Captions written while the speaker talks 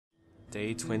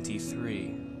Day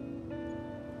 23.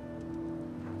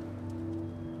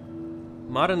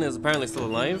 Martin is apparently still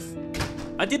alive.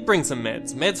 I did bring some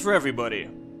meds. Meds for everybody.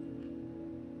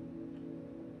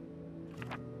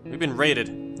 We've been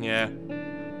raided. Yeah.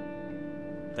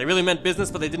 They really meant business,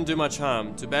 but they didn't do much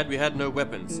harm. Too bad we had no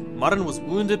weapons. Martin was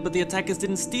wounded, but the attackers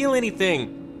didn't steal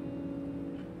anything.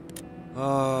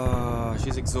 Oh,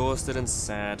 she's exhausted and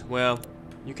sad. Well,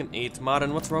 you can eat.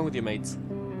 Martin, what's wrong with you, mate?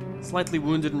 Slightly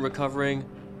wounded and recovering.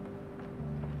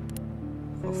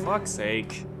 For fuck's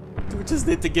sake. We just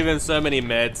need to give him so many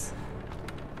meds.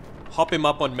 Hop him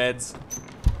up on meds.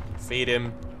 Feed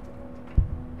him.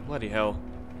 Bloody hell.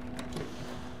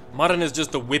 Martin is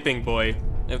just a whipping boy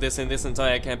of this in this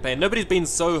entire campaign. Nobody's been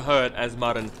so hurt as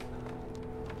Martin.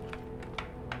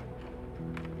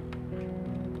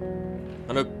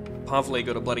 I know Pavle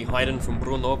got a bloody hiding from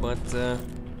Bruno, but okay,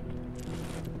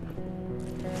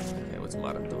 what's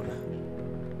Martin doing?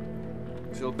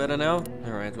 Feel better now?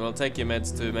 Alright, well, take your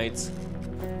meds too, mates.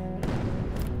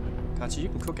 Kachi, you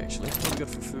can cook actually. What do we got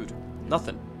for food?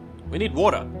 Nothing. We need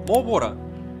water. More water.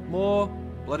 More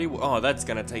bloody water. Oh, that's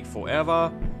gonna take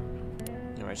forever.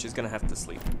 Alright, she's gonna have to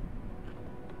sleep.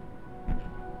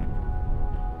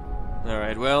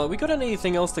 Alright, well, we got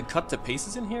anything else to cut to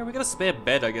pieces in here? We got a spare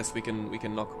bed, I guess we can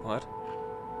knock apart.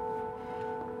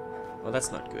 Well,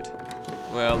 that's not good.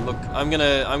 Well, look, I'm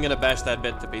gonna bash that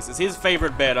bed to pieces. His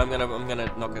favorite bed, I'm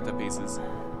gonna knock it to pieces.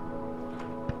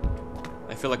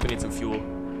 I feel like we need some fuel.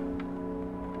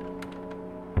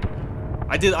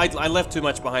 I left too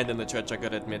much behind in the church, I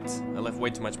gotta admit. I left way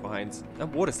too much behind. That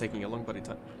water's taking a long bloody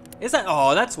time. Is that?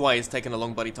 Oh, that's why it's taking a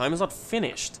long bloody time. It's not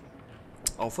finished.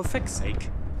 Oh, for feck's sake.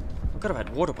 I could have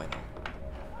had water by now.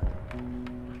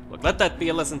 Look, let that be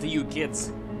a lesson to you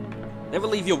kids. Never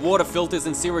leave your water filters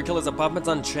in serial killers' apartments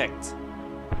unchecked.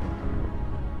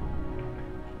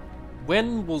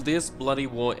 When will this bloody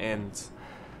war end?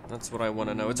 That's what I want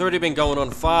to know. It's already been going on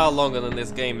far longer than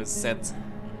this game is set.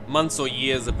 Months or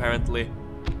years, apparently.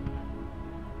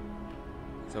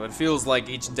 So it feels like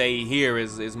each day here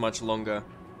is much longer.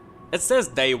 It says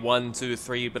day 1, 2,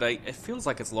 3, but it feels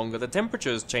like it's longer. The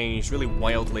temperature's changed really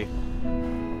wildly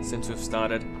since we've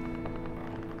started.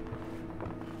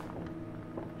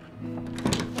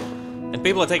 And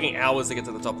people are taking hours to get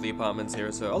to the top of the apartments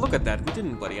here, so... Oh, look at that. We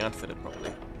didn't bloody outfit it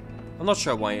properly. I'm not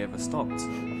sure why I ever stopped.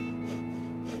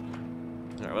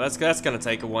 Alright, well, that's gonna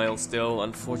take a while still,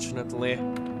 unfortunately.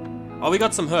 Oh, we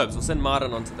got some herbs. We'll send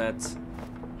Martin onto that.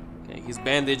 Okay, he's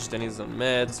bandaged and he's on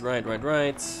meds. Right.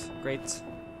 Great.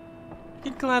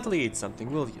 He'd gladly eat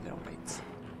something, will you now, mate?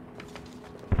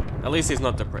 At least he's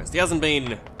not depressed. He hasn't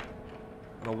been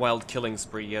on a wild killing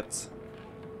spree yet.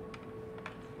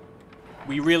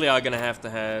 We really are gonna have to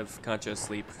have Kacha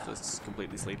sleep. Just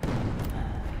completely sleep.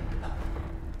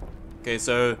 Okay,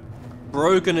 so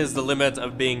broken is the limit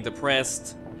of being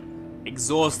depressed.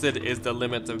 Exhausted is the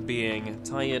limit of being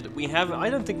tired. I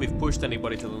don't think we've pushed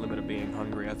anybody to the limit of being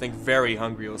hungry. I think very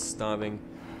hungry or starving.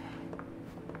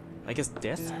 I guess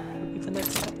death would be the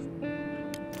next step.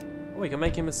 Oh, we can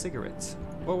make him a cigarette.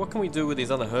 Well, what can we do with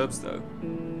these other herbs, though?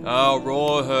 Oh,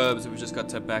 raw herbs. We've just got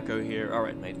tobacco here.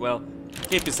 Alright, mate. Well,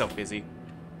 keep yourself busy.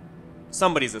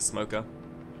 Somebody's a smoker.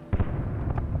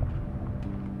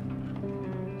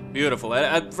 Beautiful.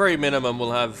 At very minimum,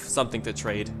 we'll have something to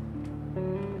trade.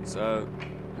 So,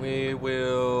 we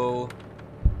will...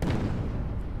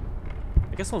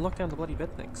 I guess we'll knock down the bloody bed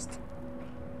next.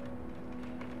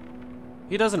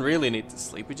 He doesn't really need to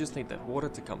sleep, we just need that water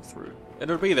to come through.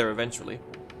 It'll be there eventually.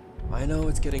 I know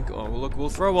it's getting... Oh, look, we'll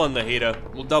throw on the heater.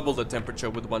 We'll double the temperature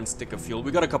with 1 stick of fuel.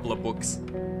 We got a couple of books.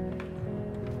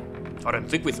 I don't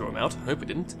think we threw them out. I hope we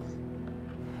didn't.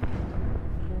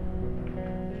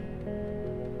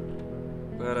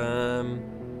 But,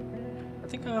 I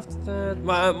think after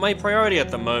that... My priority at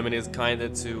the moment is kind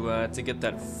of to get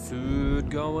that food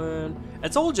going.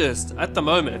 It's all just... At the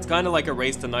moment, it's kind of like a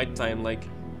race to nighttime, like...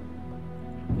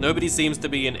 Nobody seems to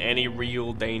be in any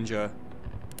real danger.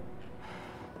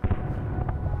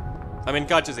 I mean,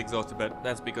 Kacha's exhausted, but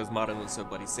that's because Martin was so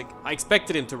bloody sick. I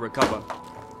expected him to recover.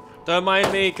 Don't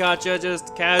mind me, Kacha,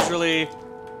 just casually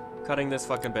cutting this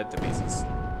fucking bed to pieces.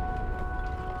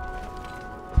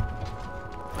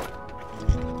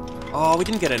 Oh, we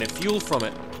didn't get any fuel from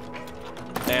it.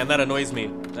 Damn, that annoys me.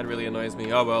 That really annoys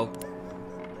me. Oh, well.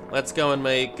 Let's go and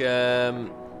make,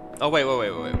 Oh, wait.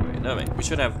 No, mate. We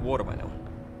should have water by now.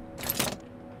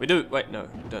 We do. Wait, no,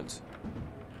 we don't.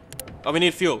 Oh, we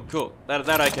need fuel. Cool. That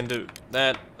I can do.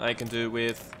 That I can do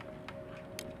with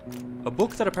a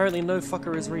book that apparently no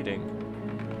fucker is reading.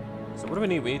 So what do we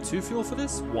need? We need 2 fuel for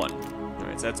this? 1.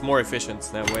 Alright, so that's more efficient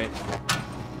that way.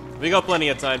 We got plenty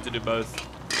of time to do both.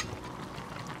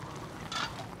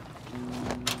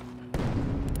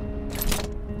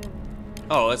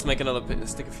 Oh, let's make another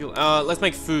stick of fuel. Let's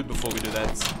make food before we do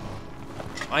that.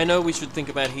 I know we should think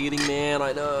about heating, man.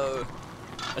 I know.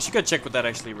 I should go check what that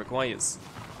actually requires.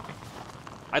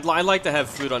 I'd like to have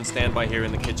food on standby here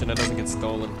in the kitchen. It doesn't get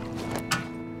stolen.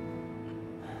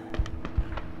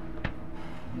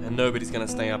 And nobody's gonna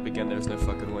stay up again. There's no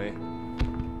fucking way.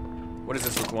 What does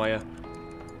this require?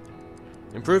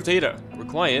 Improved heater.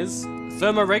 Requires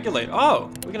thermoregulate. Oh,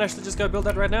 we can actually just go build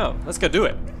that right now. Let's go do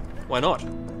it. Why not?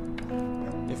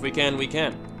 If we can, we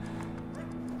can.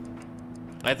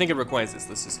 I think it requires this.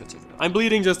 Let's just go check it. I'm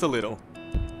bleeding just a little.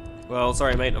 Well,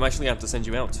 sorry, mate. I'm actually gonna have to send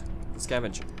you out to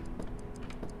scavenge.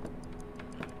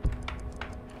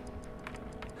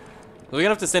 We're gonna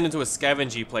have to send into a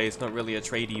scavengey place, not really a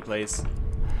tradey place.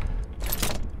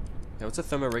 Yeah, what's a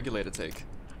thermoregulator take?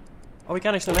 Oh, we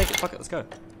can't actually make it. Fuck it, let's go.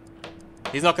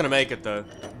 He's not gonna make it though.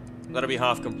 That'll be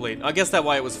half complete. I guess that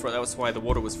why it was that was why the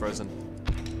water was frozen.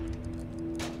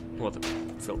 What the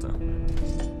filter?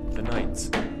 The night.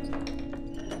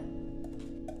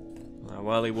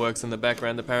 While he works in the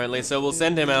background apparently, so we'll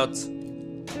send him out.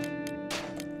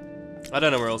 I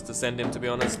don't know where else to send him, to be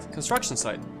honest. Construction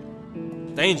site.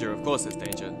 Danger, of course there's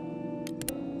danger.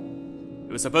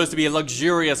 It was supposed to be a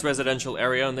luxurious residential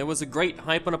area and there was a great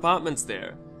hype on apartments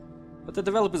there. But the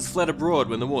developers fled abroad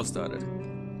when the war started.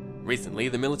 Recently,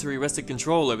 the military wrested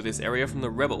control over this area from the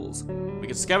rebels. We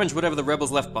could scavenge whatever the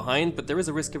rebels left behind, but there is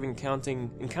a risk of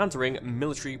encountering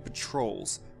military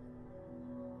patrols.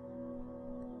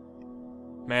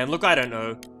 Man, look, I don't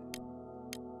know.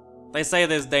 They say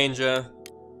there's danger.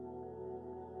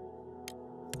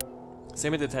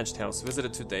 Semi-detached house,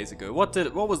 visited 2 days ago. What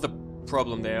was the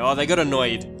problem there? Oh, they got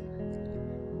annoyed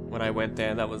when I went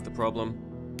there, that was the problem.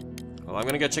 Well, I'm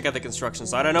gonna go check out the construction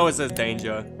site. I know it says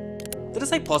danger. Did it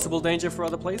say possible danger for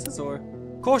other places, or?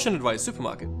 Caution advised,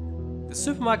 supermarket. The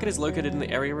supermarket is located in the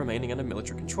area remaining under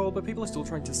military control, but people are still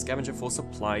trying to scavenge it for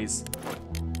supplies.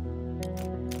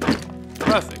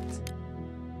 Perfect.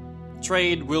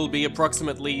 Trade will be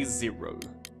approximately 0.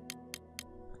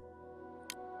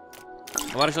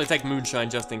 I might actually take moonshine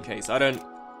just in case. I don't...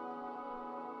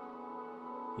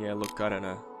 Yeah, look, I don't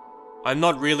know. I'm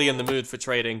not really in the mood for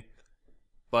trading.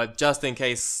 But just in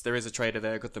case there is a trader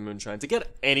there, I got the moonshine. To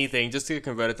get anything, just to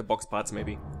convert it to box parts,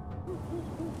 maybe.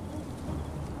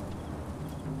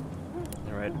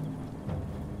 Alright.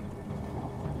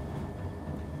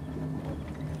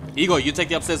 Igor, you take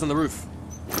the upstairs on the roof.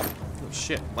 Oh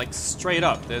shit, like straight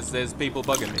up, there's people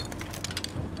bugging me.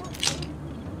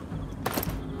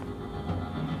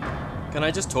 Can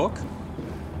I just talk?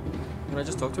 Can I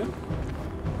just talk to him?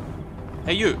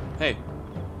 Hey you, hey.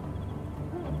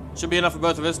 Should be enough for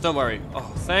both of us, don't worry. Oh,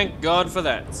 thank God for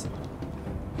that.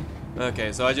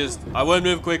 Okay, so I won't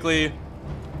move quickly.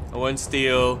 I won't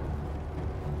steal.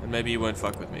 And maybe you won't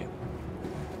fuck with me.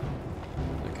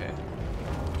 Okay.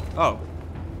 Oh.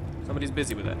 Somebody's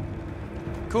busy with that.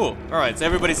 Cool. Alright, so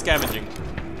everybody's scavenging.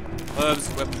 Herbs,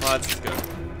 weapon parts, let's go.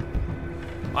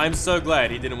 I'm so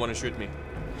glad he didn't want to shoot me.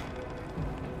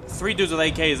 3 dudes with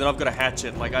AKs and I've got a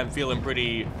hatchet. Like, I'm feeling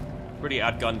pretty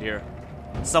outgunned here.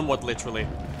 Somewhat literally.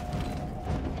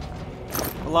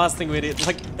 The last thing we did,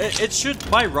 like, it should,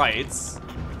 by rights,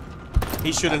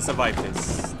 he shouldn't survive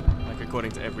this. Like,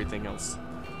 according to everything else.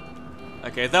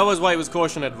 Okay, that was why it was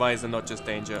caution advised and not just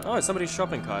danger. Oh, it's somebody's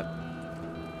shopping cart.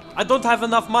 I don't have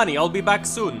enough money, I'll be back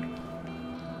soon.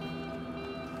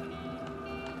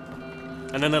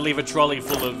 And then they leave a trolley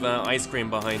full of ice cream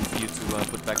behind for you to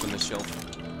put back on the shelf.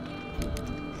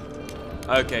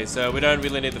 Okay, so we don't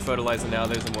really need the fertilizer now.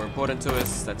 Those are more important to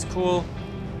us. That's cool.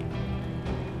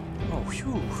 Oh,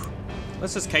 phew.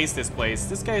 Let's just case this place.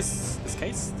 This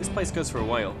place goes for a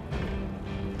while.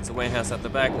 There's a warehouse at the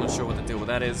back. I'm not sure what the deal with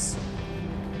that is.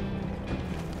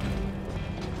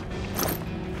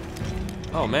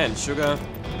 Oh man, sugar.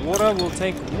 Water, we'll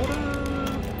take water.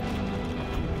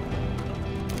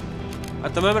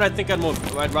 At the moment, I think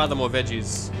I'd rather more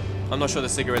veggies. I'm not sure the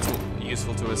cigarettes are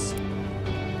useful to us.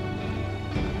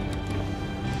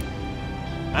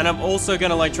 And I'm also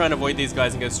gonna like try and avoid these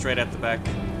guys and go straight at the back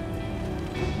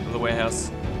of the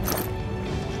warehouse.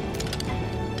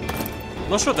 I'm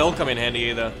not sure they'll come in handy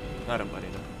either. I don't bloody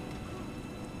know.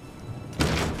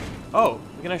 Oh,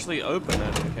 we can actually open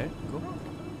that. Okay, cool.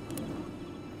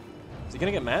 Is he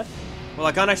gonna get mad? Well,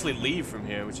 I can't actually leave from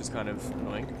here, which is kind of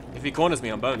annoying. If he corners me,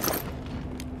 I'm boned.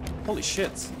 Holy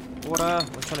shit. Water,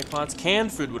 electronic parts,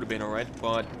 canned food would have been alright,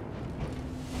 but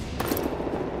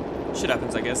shit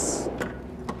happens, I guess.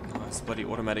 It's bloody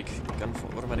automatic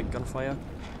gunfire.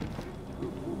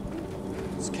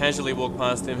 Just casually walk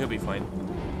past him, he'll be fine.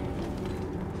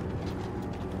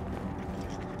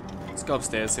 Let's go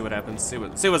upstairs, see what happens, see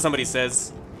what somebody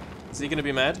says. Is he gonna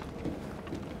be mad?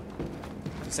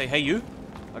 Say, hey you?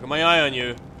 I got my eye on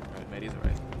you. Alright, mate, he's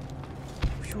alright.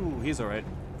 Phew, he's alright.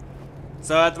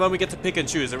 So at the moment we get to pick and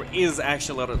choose. There is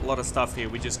actually a lot of stuff here.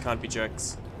 We just can't be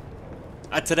jerks.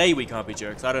 Today we can't be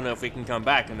jerks. I don't know if we can come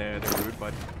back and they're rude,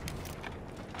 but...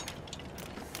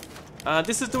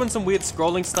 this is doing some weird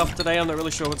scrolling stuff today. I'm not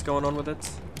really sure what's going on with it.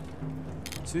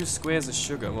 2 squares of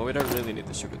sugar. Well, we don't really need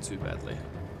the sugar too badly.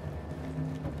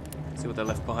 See what they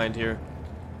left behind here.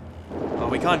 Oh,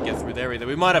 we can't get through there either.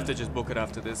 We might have to just book it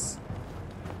after this.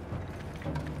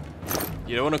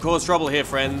 You don't want to cause trouble here,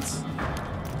 friends.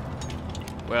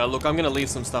 Well, look, I'm gonna leave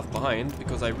some stuff behind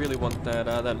because I really want that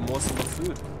that morsel of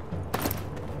food.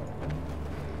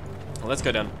 Well, let's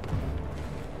go down.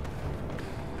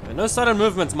 No sudden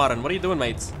movements, Martin. What are you doing,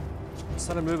 mate? No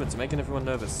sudden movements, making everyone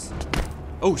nervous.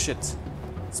 Oh shit!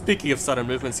 Speaking of sudden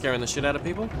movements, scaring the shit out of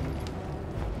people.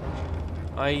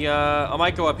 I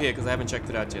might go up here because I haven't checked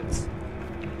it out yet.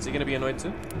 Is he gonna be annoyed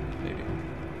too? Maybe.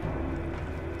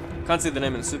 Can't see the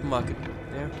name in the supermarket.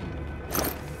 Yeah.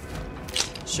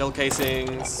 Shell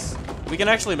casings. We can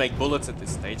actually make bullets at this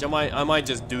stage. I might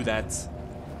just do that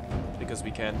because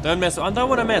we can. Don't mess. I don't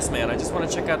want to mess, man. I just want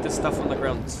to check out this stuff on the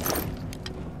ground.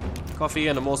 Coffee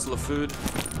and a morsel of food.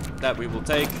 That we will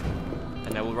take,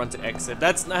 and now we'll run to exit.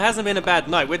 That hasn't been a bad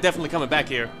night. We're definitely coming back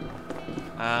here.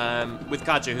 With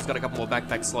Katja, who's got a couple more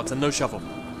backpack slots and no shovel.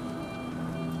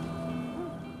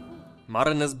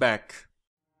 Martin is back.